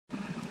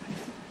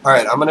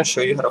Alright, I'm going to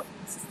show you how to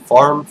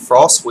farm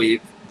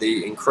Frostweave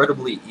the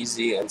incredibly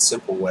easy and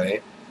simple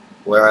way,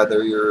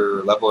 whether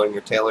you're leveling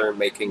your tailor and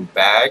making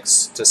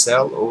bags to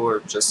sell or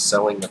just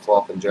selling the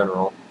cloth in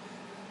general.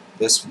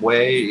 This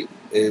way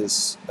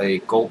is a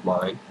gold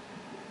mine.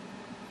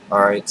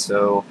 Alright,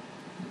 so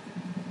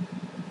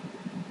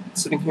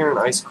sitting here in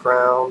Ice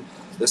Crown,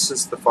 this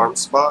is the farm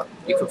spot.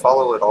 You can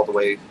follow it all the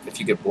way if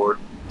you get bored,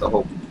 the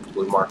whole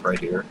blue mark right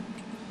here.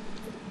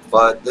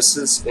 But this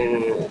is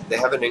they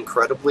have an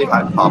incredibly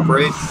high pop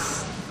rate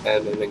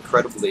and an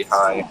incredibly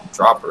high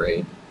drop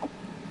rate.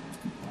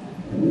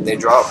 They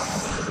drop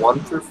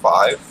 1 through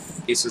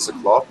 5 pieces of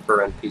cloth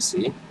per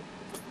NPC.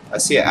 I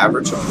see an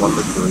average of 1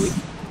 to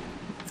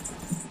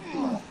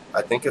 3.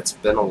 I think it's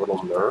been a little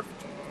nerfed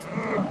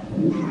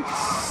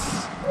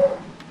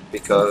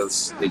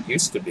because it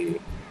used to be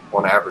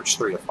on average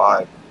 3 to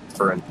 5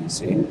 per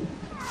NPC.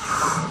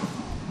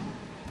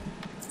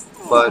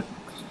 But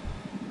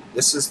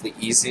this is the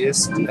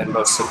easiest and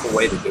most simple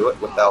way to do it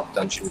without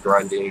dungeon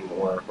grinding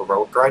or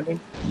heroic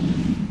grinding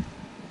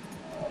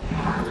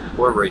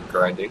or raid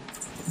grinding.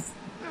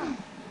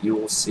 You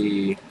will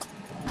see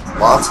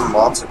lots and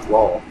lots of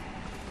claw.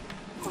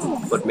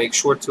 But make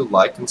sure to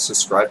like and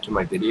subscribe to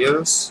my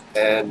videos,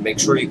 and make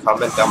sure you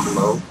comment down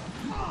below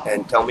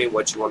and tell me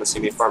what you want to see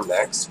me farm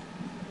next.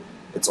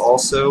 It's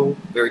also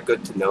very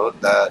good to note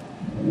that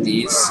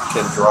these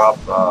can drop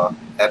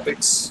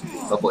epics,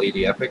 level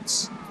 80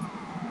 epics,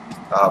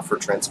 for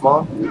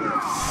transmog.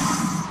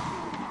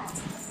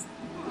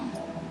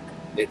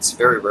 It's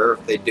very rare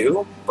if they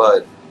do,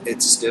 but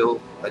it's still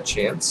a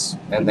chance,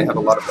 and they have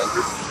a lot of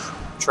vendor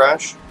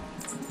trash.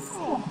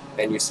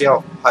 And you see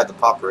how high the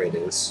pop rate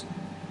is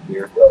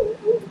here.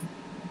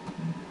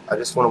 I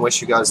just want to wish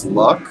you guys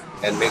luck,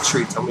 and make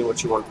sure you tell me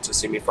what you want to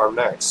see me farm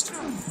next.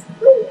 And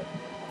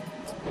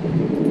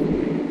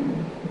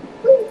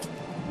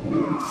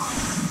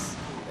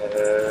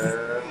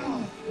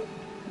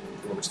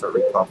I'm going to start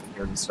repopping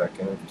here in a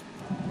second.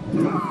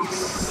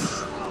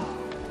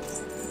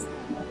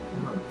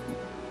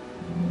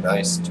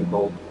 Nice, 2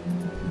 gold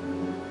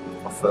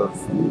off of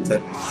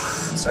 10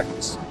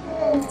 seconds.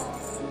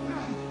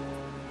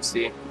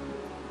 See?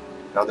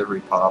 Now they're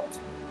repopped.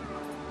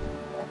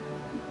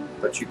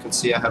 But you can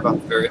see I have a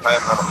very high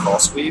amount of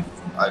Frostweave.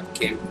 I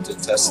came to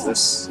test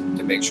this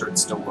to make sure it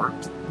still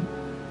worked.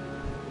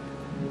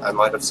 I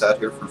might have sat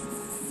here for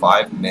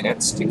 5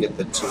 minutes to get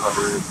the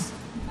 200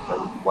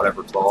 and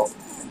whatever cloth.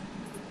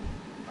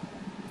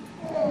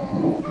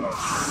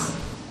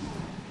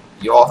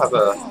 You all have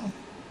a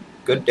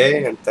good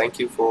day, and thank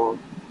you for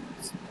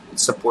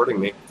supporting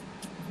me.